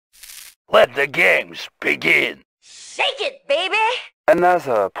Let the games begin. Shake it, baby!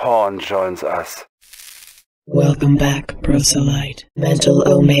 Another pawn joins us. Welcome back, Proselyte. Mental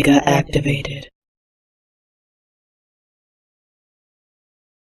Omega activated.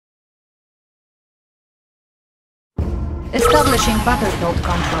 Establishing battlefield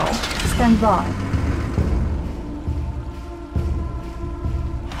control. Stand by.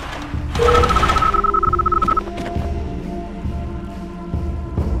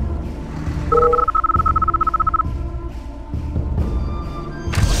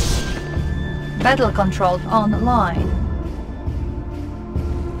 Battle control online.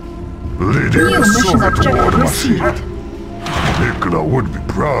 Leading New the mission Soviet war objective machine. received. Nikola would be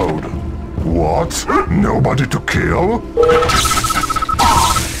proud. What? Nobody to kill?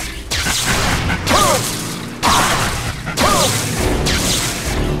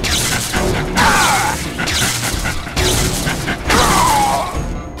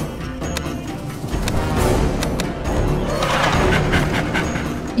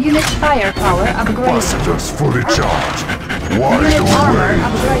 Unit firepower upgraded. Capacitors fully charged. Why Unit do we armor wait?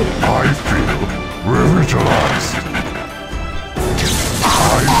 upgraded. I feel revitalized.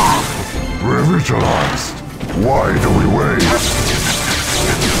 I feel revitalized. Why do we wait?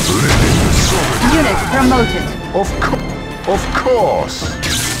 Leading the Soviet. Unit promoted. Of course.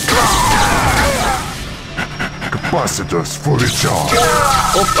 Capacitors fully charged.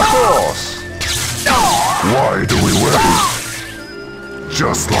 Of course. Why do we wait?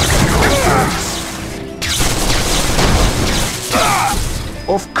 Just like the old days.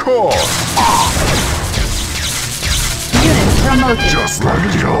 Of course. Unit promoted. Just like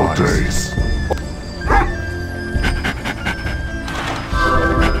the old days.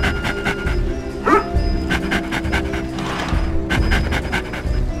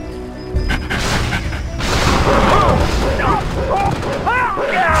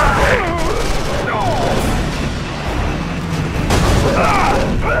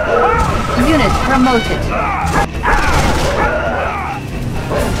 Unit promoted.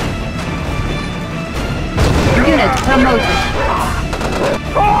 Unit promoted.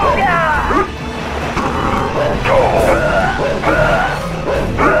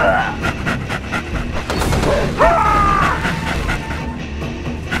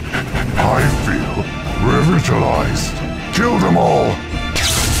 I feel revitalized. Kill them all.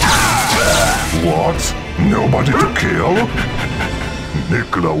 What? Nobody to kill?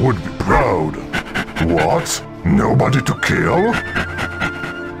 Nikola would be proud. What? Nobody to kill?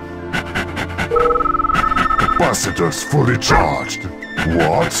 Capacitors fully charged.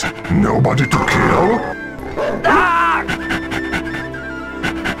 What? Nobody to kill?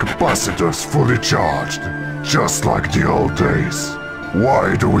 Capacitors fully charged. Just like the old days.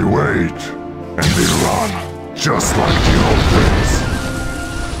 Why do we wait? And they run. Just like the old days.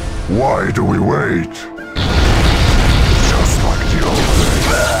 Why do we wait? Just like the old days.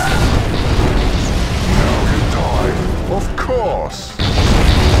 Now you die. Of course.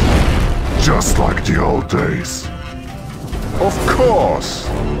 Just like the old days. Of course.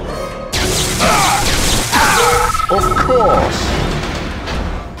 Of course.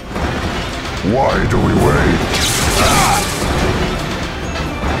 Why do we wait?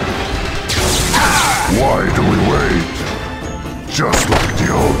 Why do we wait? Just like the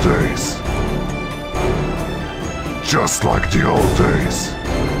old days. Just like the old days.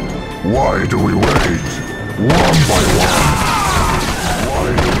 Why do we wait? One by one. Why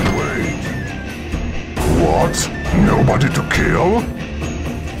do we wait? What? Nobody to kill?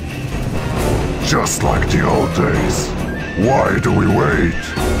 Just like the old days. Why do we wait?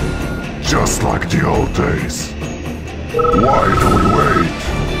 Just like the old days. Why do we wait?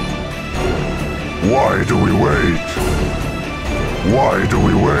 Why do we wait? Why do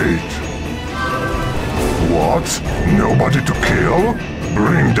we wait? What? Nobody to kill?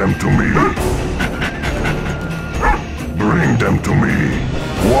 Bring them to me. Bring them to me.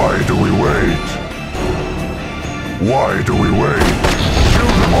 Why do we wait? Why do we wait?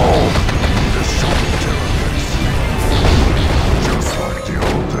 Kill them all. The shopping terrorists. Just like the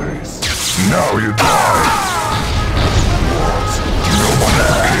old days. Now you die. What? Nobody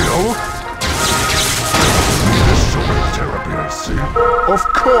to kill? The shopping therapy, I see. Of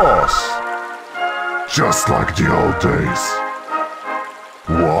course. Just like the old days.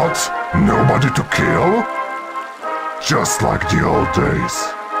 What? Nobody to kill? Just like the old days.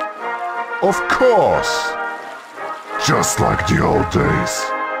 Of course. Just like the old days.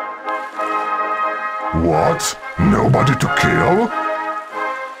 What? Nobody to kill?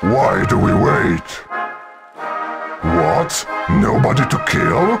 Why do we wait? What? Nobody to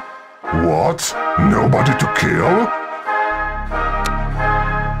kill? What? Nobody to kill?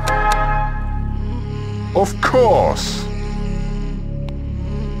 Of course!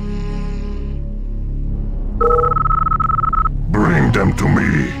 Bring them to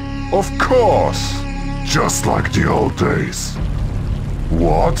me. Of course! Just like the old days.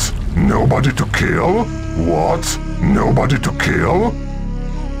 What? Nobody to kill? What? Nobody to kill?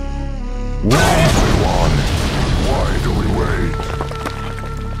 One by one. Why do we wait?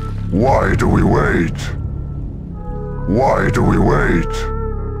 Why do we wait? Why do we wait?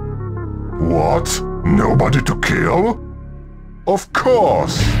 What? Nobody to kill? Of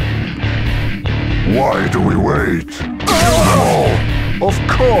course! Why do we wait? Kill them all! Of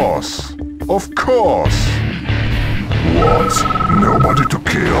course! Of course! What? Nobody to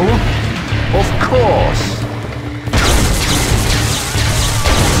kill? Of course!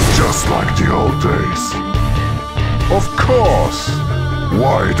 Just like the old days. Of course!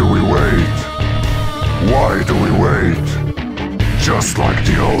 Why do we wait? Why do we wait? Just like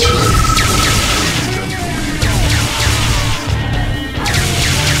the old days.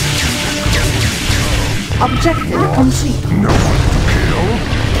 Objective complete. Nobody to kill?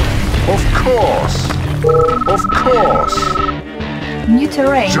 Of course! Of course! New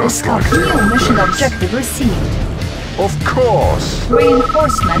terrain Just like discovered. the New old mission days. objective received. Of course!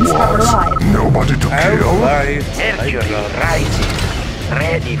 Reinforcements have What? arrived. Nobody to kill? Mercury rising.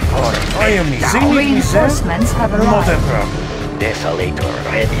 Ready for I am Zenith Reinforcements have Not a arrived. problem. Desolator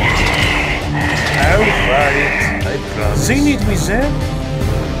ready. I'll fight. I promise. Zenith Miser?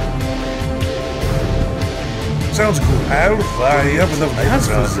 Sounds good. I'll fight. We have enough gas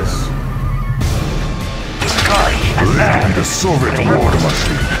for this. Leading the Soviet war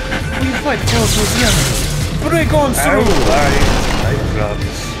machine. We fight close with the enemy. Break on through. I'll fight. I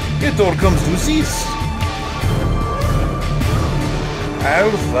promise. It all comes to this.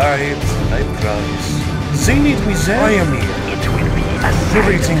 I'll fight. I promise. Zenith Miser? I am here. It will be a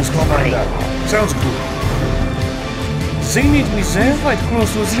Greetings, Commander. Sounds good. Zenith Miser? Fight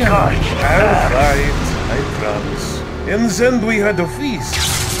close to the enemy. I'll fight. I promise. And then we had a feast.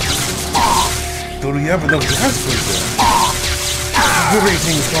 Do we have enough gas for that?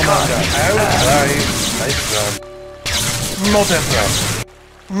 Greetings, Commander. I'll fight. I promise. Not a problem.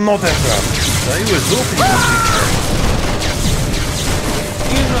 Not a problem. I was hoping that we can.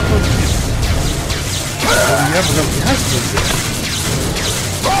 Enough of this. Do we have enough gas for that?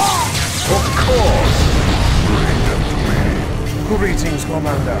 Of course! Bring them to me. Greetings,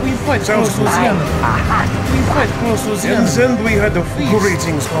 Commander. We fight close to the enemy. We fight close to the enemy. And then we had a feast.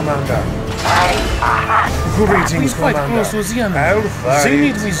 Greetings, Commander. Greetings, Commander. Close to the enemy. I'll fight.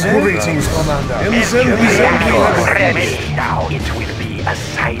 Zenith Miser. Greetings, Commander. And then we had a ready. feast. Now it will be a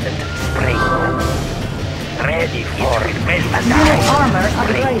silent spring. Ready for Unit armor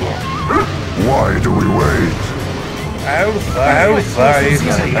upgraded. Why do we wait? I'll fight. I'll fight.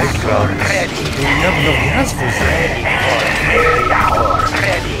 I promise. ready. Do we have enough gas for that?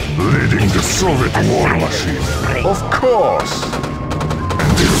 Ready. Leading the Soviet war machine. Of course!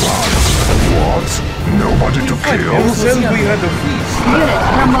 And Iran. What? Nobody to kill? And then we had a feast. Unit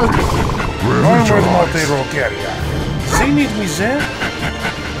promoted. Armored Revitalize. multi-role carrier. Zenith Miser?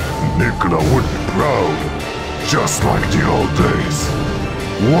 Nikola would be proud. Just like the old days.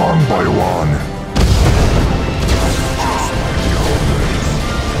 One by one. Just like the old days.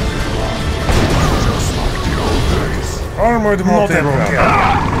 Just like the old days. Armored multi-role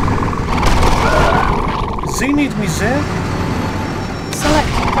carrier. Zenith Miser? Select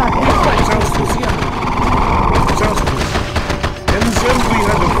target. Sounds good, yeah. Sounds good. And then we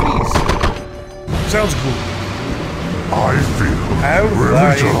had a feast. Sounds good. I feel I'll fight.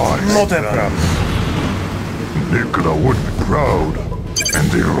 revitalized. Not a problem. Nikola would be proud. And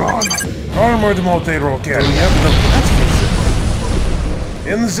Iran. Armored multi-role carrier. We have the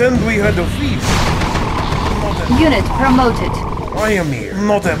and then we had a feast. Unit promoted. I am here.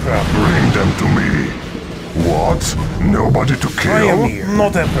 Not a problem. Bring them to me. What? Nobody to kill? I am here.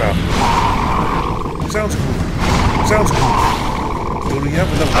 Not a problem. Sounds good. Sounds good. Do we have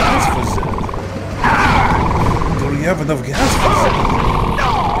enough gas for that? Do we have enough gas for that?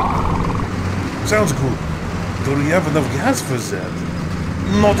 Sounds good. Do we have enough gas for that?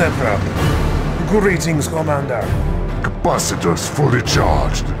 Not a problem. Greetings, Commander. Capacitors fully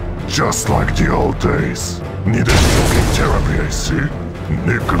charged. Just like the old days. Needed shocking therapy, I see.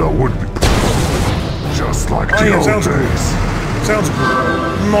 Nikola would be proud. Just like the old sounds good. days. Sounds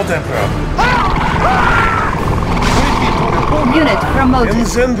good. Not a problem. Unit And promoted.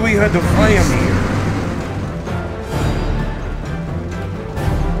 then we had a fire here.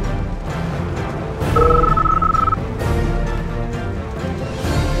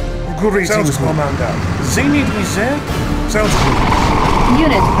 Greetings, Commander. Zenith Miser? Sounds good.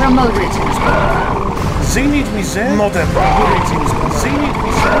 Unit promoted. They need me there. Not a problem. They need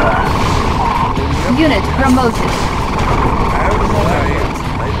me there. Unit promoted. I'll fight.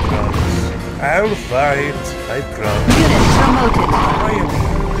 I promise. I'll fight. I promise. Unit promoted. I am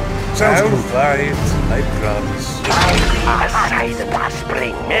here. I'll fight. I promise. Aside the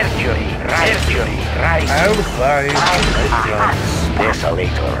spring. Mercury. Rise. I'll fight. I promise.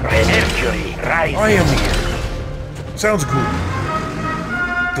 Desolator. Mercury. Rise. I am here. Sounds good.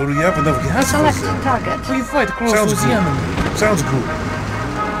 Do we have enough gas for Select that? target. We fight close to the enemy. Sounds good.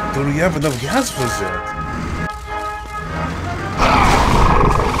 Do we have enough gas for that?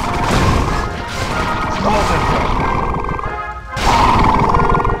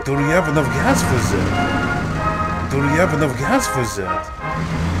 Do we have enough gas for that? Do we have enough gas for that?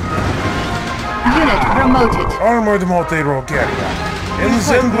 Unit promoted. Armored mortar carrier. And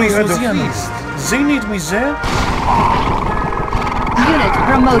then we had a feast. They need me there? Unit Do we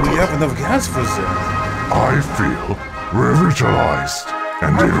promoted. have enough gas for that? I feel revitalized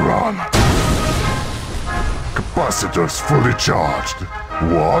and they run. Capacitors fully charged.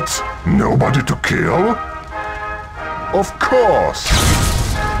 What? Nobody to kill? Of course!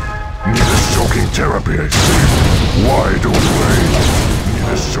 Need a shocking therapy, I see. Why do we wait? Need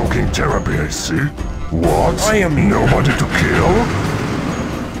a shocking therapy, I see. What? I am here. Nobody to kill?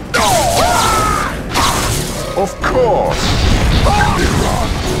 Of course! And they run.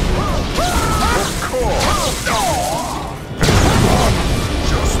 Of course! And they run.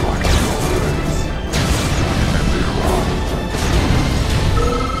 Just like the old days. And they run.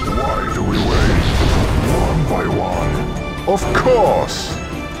 Why do we wait? One by one. Of course!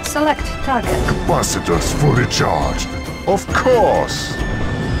 Select target. Capacitors fully charged. Of course!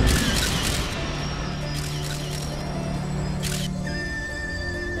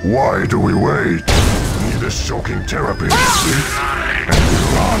 Why do we wait? Need a shocking therapy, see? And we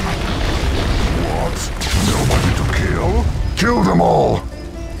run. What? Nobody to kill? Kill them all!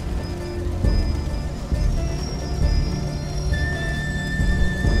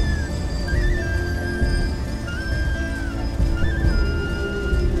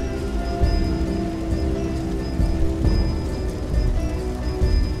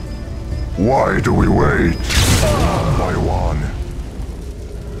 Why do we wait? One by one.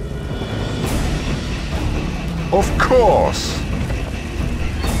 Of course!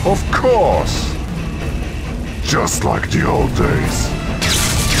 Of course! Just like the old days.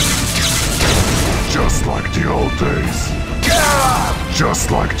 Just like the old days. Just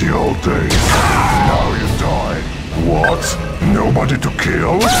like the old days. Now you die. What? Nobody to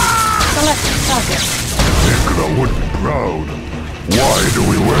kill? Select target. Nicola would be proud. Why do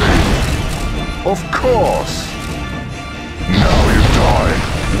we wait? Of course! Now you die.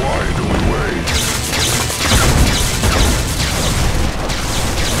 Why do we wait?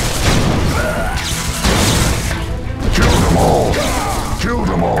 Kill them all! Kill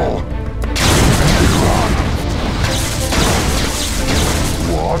them all! And they run.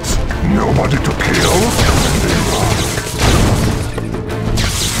 What? Nobody to kill? And they run.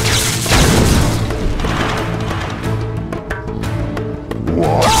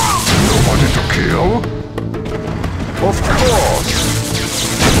 What? Nobody to kill? Of course!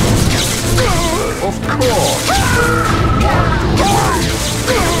 Of course! Why do we wait?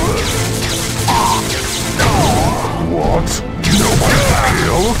 What? Nobody to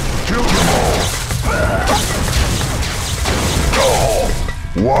kill? Kill them all!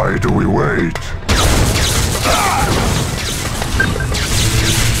 Why do we wait?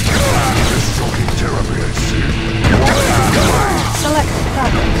 This shocking therapy, I see. Why do we wait? Select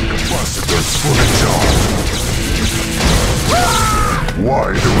target. Capacitors fully charged. Why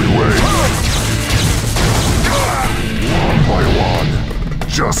do we wait? One by one.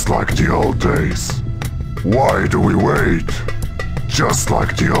 Just like the old days. Why do we wait? Just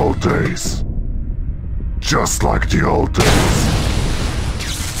like the old days. Just like the old days.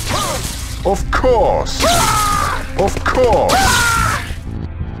 Of course! Of course!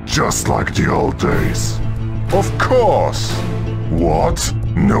 Just like the old days. Of course! What?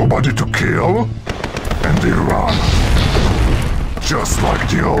 Nobody to kill? And they run. Just like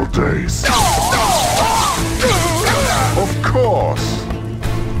the old days. Of course!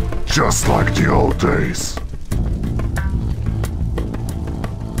 Just like the old days.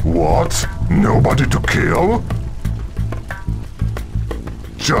 What? Nobody to kill?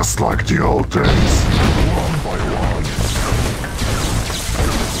 Just like the old days. One by one.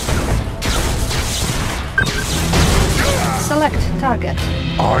 Select target.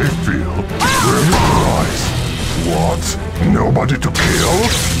 I feel revitalized. What? Nobody to kill?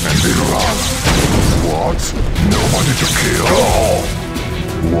 And they run. What? Nobody to kill?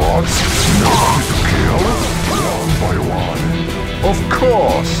 What? Nobody to kill? kill? One by one. Of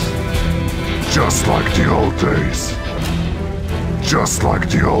course. Just like the old days. Just like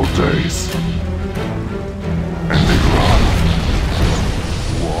the old days. And they run.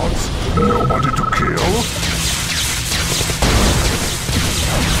 What? Nobody to kill?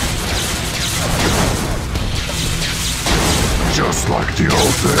 Just like the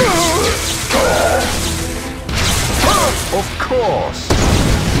old days. Of course.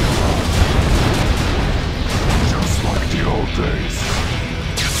 Just like the old days.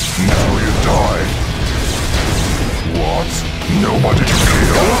 Now you die. What? Nobody to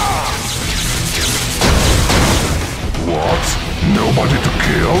kill? What? Nobody to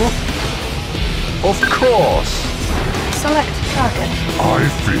kill? Of course. Select target. I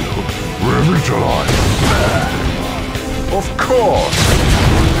feel revitalized. Of course.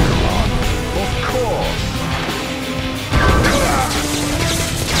 Of course.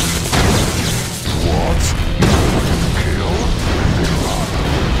 What? Nobody to kill?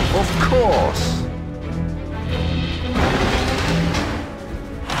 Of course.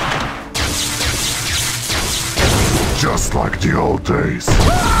 Just like the old days.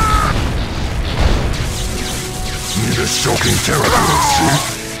 Need a shocking terror,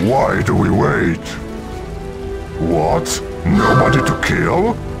 see? Why do we wait? What? Nobody to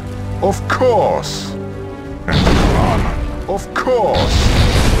kill? Of course. And run. Of course.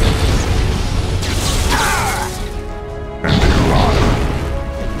 And run.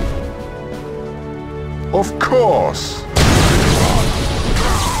 Of course.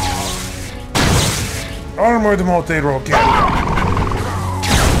 Armored multi-rocket.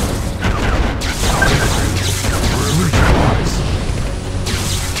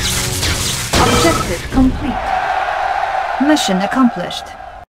 Objective complete. Mission accomplished.